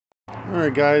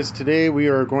Alright guys, today we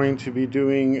are going to be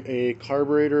doing a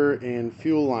carburetor and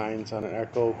fuel lines on an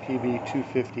Echo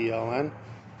pb-250ln.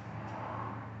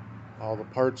 All the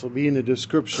parts will be in the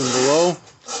description below.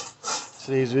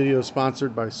 Today's video is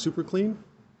sponsored by Super Clean.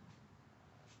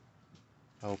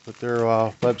 I'll put their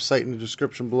website in the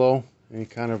description below. Any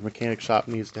kind of mechanic shop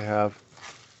needs to have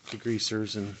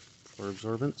degreasers and floor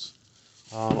absorbents.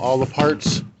 All the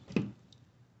parts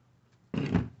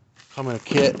come in a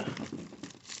kit.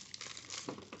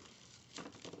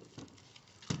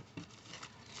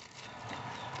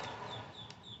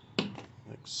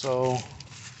 Like so.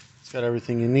 It's got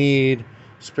everything you need.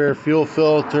 Spare fuel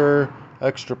filter,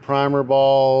 extra primer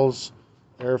balls,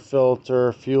 air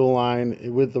filter, fuel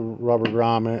line with the rubber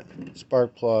grommet,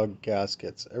 spark plug,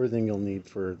 gaskets, everything you'll need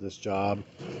for this job.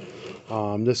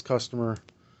 This customer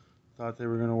thought they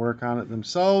were going to work on it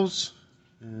themselves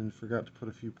and forgot to put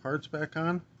a few parts back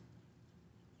on.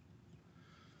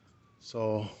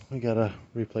 So we gotta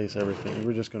replace everything.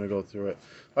 We're just going to go through it.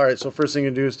 Alright, so first thing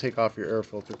you do is take off your air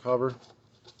filter cover.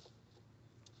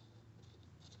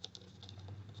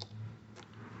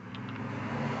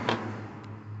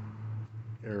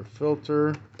 Air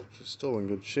filter, which is still in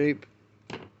good shape.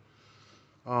 2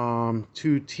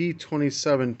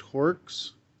 T27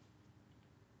 Torx.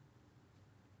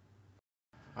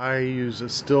 I use a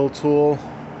still tool.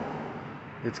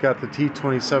 It's got the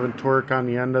T27 torque on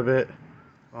the end of it.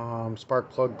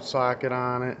 Spark plug socket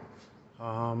on it.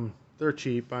 They're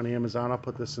cheap on Amazon. I'll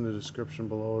put this in the description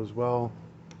below as well.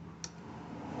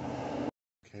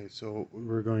 Okay, so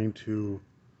we're going to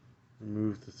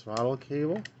remove the throttle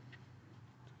cable.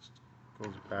 Just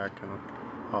goes back and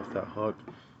off that hook.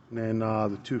 And then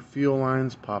the two fuel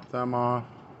lines, pop them off.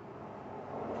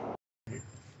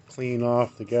 Clean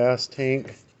off the gas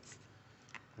tank.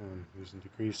 I'm using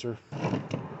degreaser.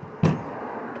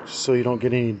 Just so you don't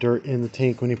get any dirt in the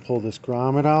tank when you pull this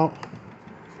grommet out.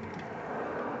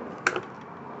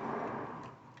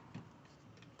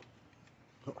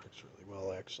 That works really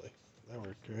well, actually. That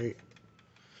worked great.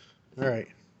 Alright,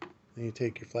 then you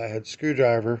take your flathead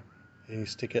screwdriver and you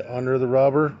stick it under the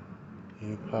rubber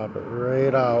and you pop it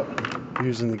right out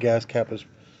using the gas cap as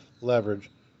leverage.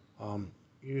 You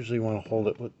usually want to hold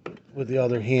it with the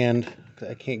other hand.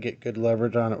 I can't get good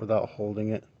leverage on it without holding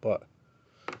it, but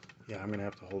yeah, I'm going to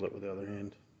have to hold it with the other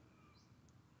hand.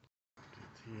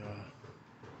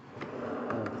 Get the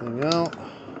whole thing out.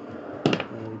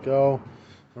 There we go.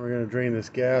 And we're going to drain this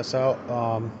gas out.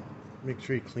 Make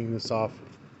sure you clean this off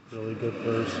really good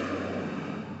first.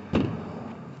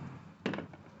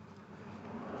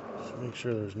 Just make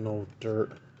sure there's no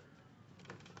dirt.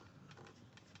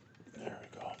 There we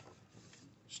go.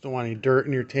 Just don't want any dirt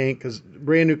in your tank, because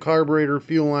brand new carburetor,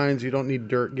 fuel lines, you don't need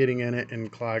dirt getting in it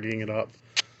and clogging it up.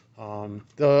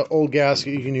 The old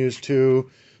gasket you can use too.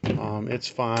 It's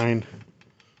fine.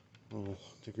 A little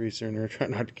degreaser in there. Try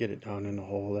not to get it down in the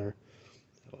hole there.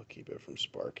 That'll keep it from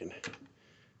sparking.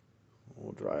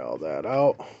 We'll dry all that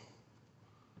out.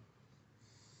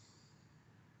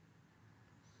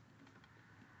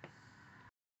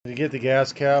 To get the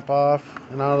gas cap off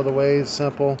and out of the way is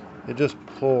simple. It just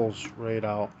pulls right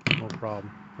out, no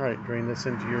problem. All right, drain this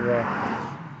into your,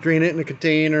 drain it in a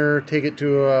container. Take it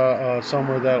to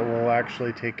somewhere that will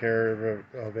actually take care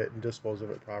of it and dispose of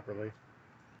it properly.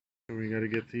 So we got to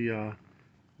get the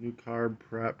new carb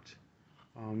prepped.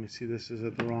 You see this is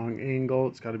at the wrong angle.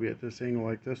 It's got to be at this angle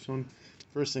like this one.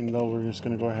 First thing though, we're just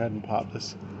going to go ahead and pop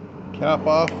this cap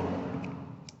off.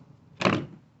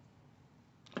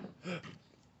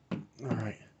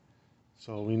 Alright,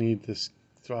 so we need this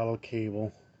throttle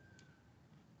cable.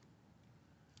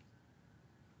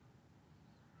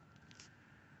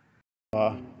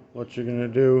 What you're going to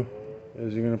do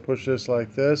is you're going to push this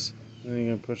like this, and then you're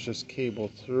going to push this cable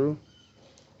through.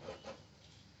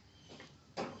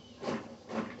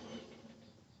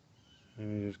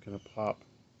 And you're just going to pop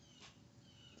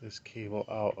this cable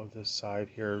out of this side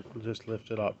here. Just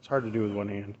lift it up. It's hard to do with one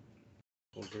hand.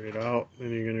 Pull it out. Then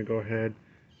you're going to go ahead,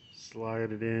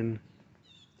 slide it in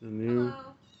the new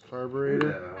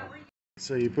carburetor.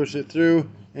 So you push it through,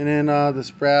 and then this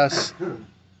brass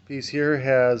piece here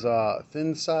has a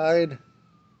thin side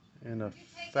and a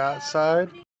fat side.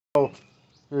 So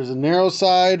there's a narrow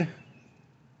side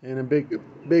and a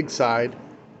big side.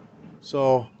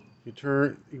 So you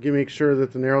can make sure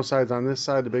that the narrow side's on this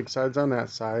side, the big side's on that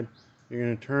side. You're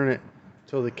going to turn it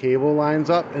till the cable lines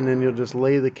up, and then you'll just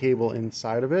lay the cable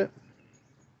inside of it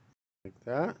like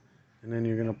that. And then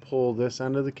you're going to pull this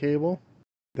end of the cable.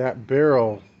 That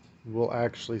barrel will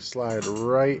actually slide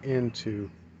right into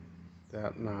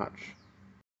that notch,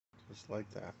 just like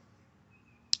that.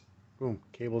 Boom,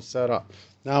 cable's set up.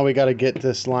 Now we got to get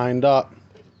this lined up.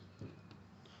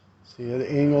 See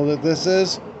the angle that this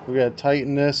is? We got to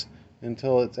tighten this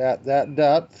until it's at that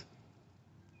depth.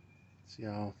 See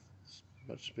how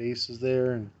much space is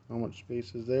there and how much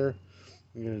space is there.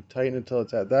 We're going to tighten it until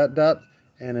it's at that depth,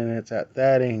 and then it's at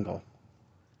that angle.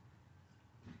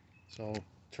 So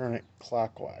turn it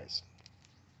clockwise.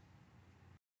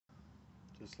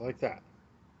 Just like that.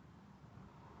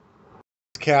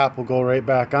 This cap will go right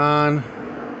back on.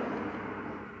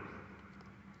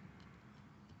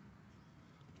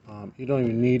 You don't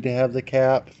even need to have the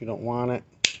cap if you don't want it,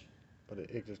 but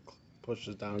it just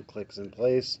pushes down, clicks in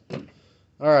place.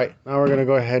 Alright, now we're going to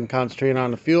go ahead and concentrate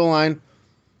on the fuel line.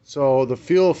 So the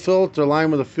fuel filter line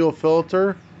with the fuel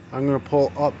filter, I'm going to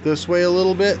pull up this way a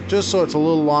little bit, just so it's a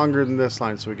little longer than this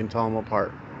line so we can tell them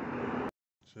apart.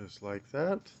 Just like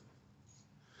that.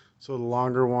 So the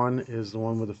longer one is the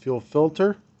one with the fuel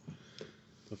filter.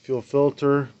 The fuel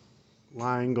filter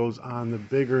line goes on the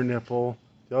bigger nipple.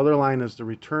 The other line is the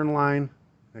return line.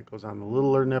 That goes on the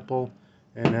littler nipple.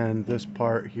 And then this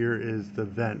part here is the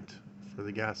vent for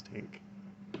the gas tank.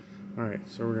 Alright,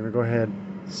 so we're going to go ahead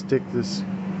and stick this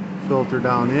filter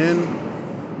down in.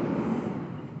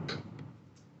 Get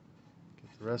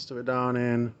the rest of it down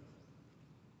in.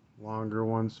 Longer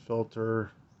ones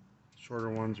filter, shorter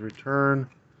ones return.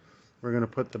 We're going to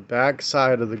put the back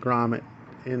side of the grommet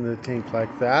in the tank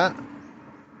like that.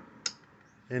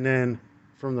 And then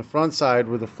from the front side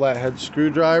with a flathead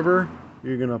screwdriver,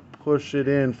 you're going to push it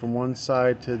in from one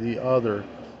side to the other,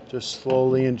 just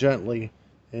slowly and gently,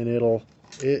 and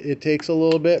it takes a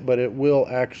little bit, but it will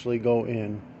actually go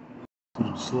in.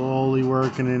 Slowly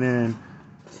working it in,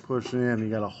 pushing it in. You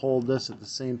got to hold this at the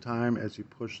same time as you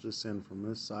push this in from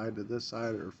this side to this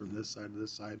side, or from this side to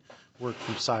this side. Work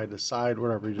from side to side,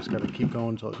 whatever. You just got to keep going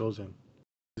until it goes in.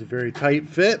 It's a very tight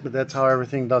fit, but that's how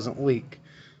everything doesn't leak.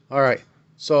 All right,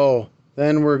 so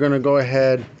then we're going to go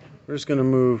ahead. We're just going to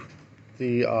move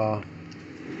the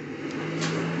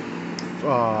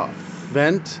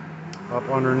vent up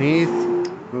underneath.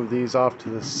 Move these off to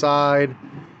the side.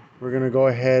 We're going to go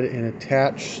ahead and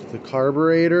attach the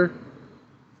carburetor.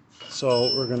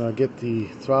 So we're going to get the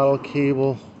throttle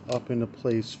cable up into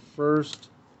place first.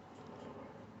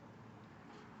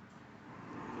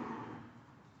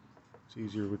 It's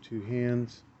easier with two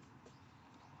hands.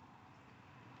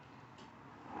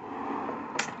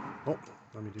 Oh,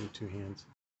 let me do two hands.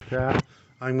 Okay.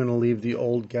 I'm going to leave the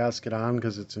old gasket on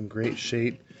because it's in great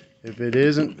shape. If it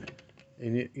isn't,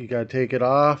 and you got to take it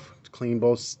off, clean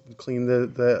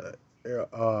the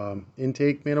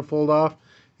intake manifold off,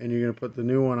 and you're going to put the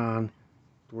new one on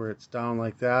where it's down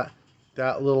like that.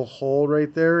 That little hole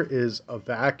right there is a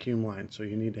vacuum line, so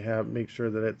you need to make sure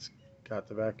that it's got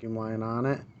the vacuum line on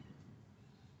it.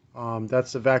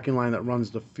 That's the vacuum line that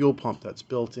runs the fuel pump that's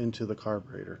built into the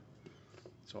carburetor.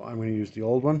 So I'm going to use the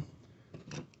old one.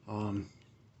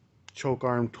 Choke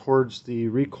arm towards the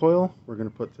recoil. We're going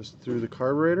to put this through the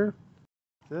carburetor.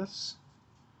 This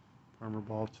farmer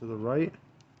ball to the right,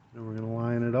 and we're going to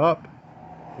line it up,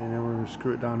 and then we're going to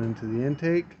screw it down into the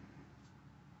intake.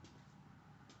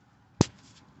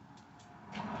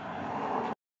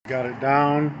 Got it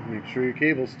down. Make sure your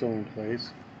cable's still in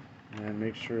place, and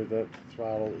make sure that the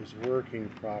throttle is working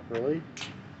properly.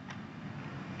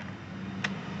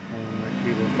 And that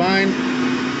cable is fine.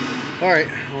 Alright,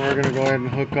 we're going to go ahead and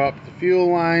hook up the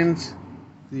fuel lines.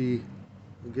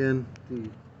 Again, the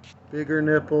bigger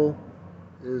nipple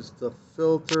is the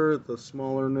filter, the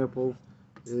smaller nipple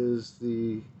is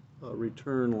the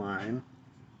return line.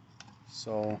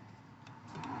 So,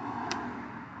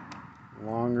 the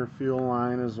longer fuel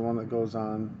line is the one that goes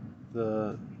on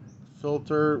the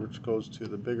filter, which goes to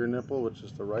the bigger nipple, which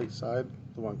is the right side,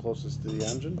 the one closest to the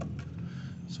engine.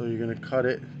 So you're going to cut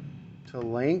it to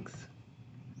length.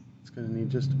 It's going to need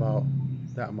just about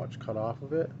that much cut off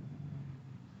of it.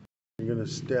 You're going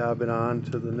to stab it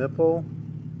onto the nipple.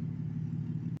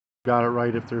 Got it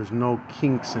right if there's no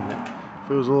kinks in it.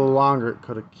 If it was a little longer, it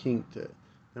could have kinked it.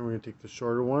 Then we're going to take the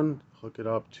shorter one, hook it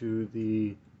up to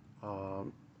the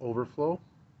overflow,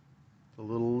 the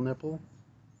little nipple,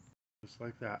 just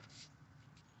like that.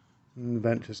 And the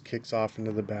vent just kicks off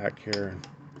into the back here and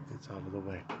it's out of the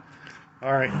way.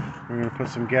 Alright, we're going to put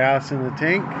some gas in the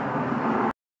tank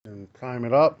and prime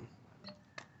it up.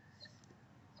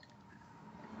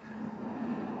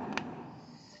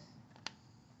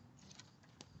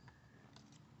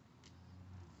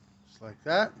 Just like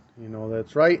that. You know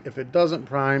that's right. If it doesn't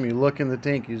prime, you look in the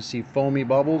tank, you see foamy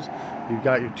bubbles. You've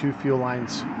got your two fuel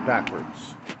lines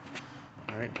backwards.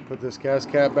 Alright, put this gas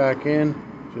cap back in.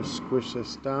 Just squish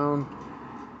this down.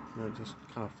 And it just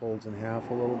kind of folds in half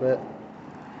a little bit.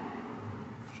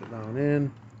 push it down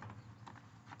in.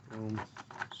 Boom.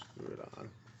 Screw it on.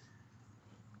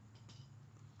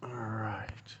 Alright.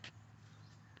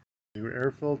 New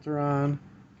air filter on.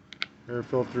 Air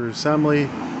filter assembly.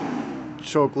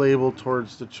 Choke label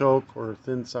towards the choke, or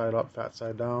thin side up, fat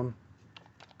side down.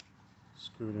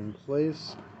 Screwed in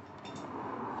place.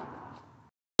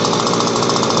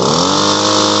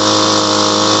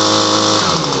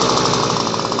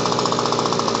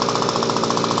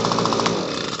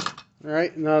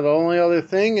 Alright, now the only other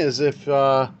thing is if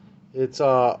it's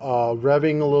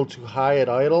revving a little too high at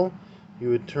idle, you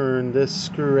would turn this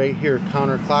screw right here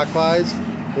counterclockwise.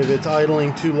 If it's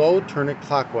idling too low, turn it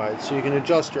clockwise. So you can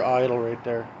adjust your idle right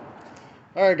there.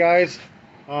 Alright guys,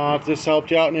 if this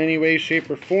helped you out in any way, shape,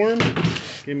 or form,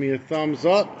 give me a thumbs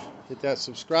up. Hit that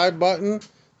subscribe button.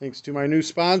 Thanks to my new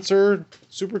sponsor,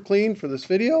 Super Clean, for this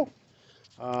video.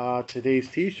 Today's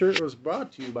t-shirt was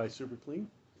brought to you by Super Clean.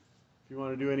 If you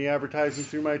want to do any advertising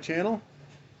through my channel,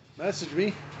 message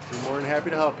me. I'm more than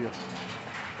happy to help you.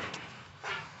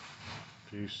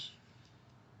 Peace.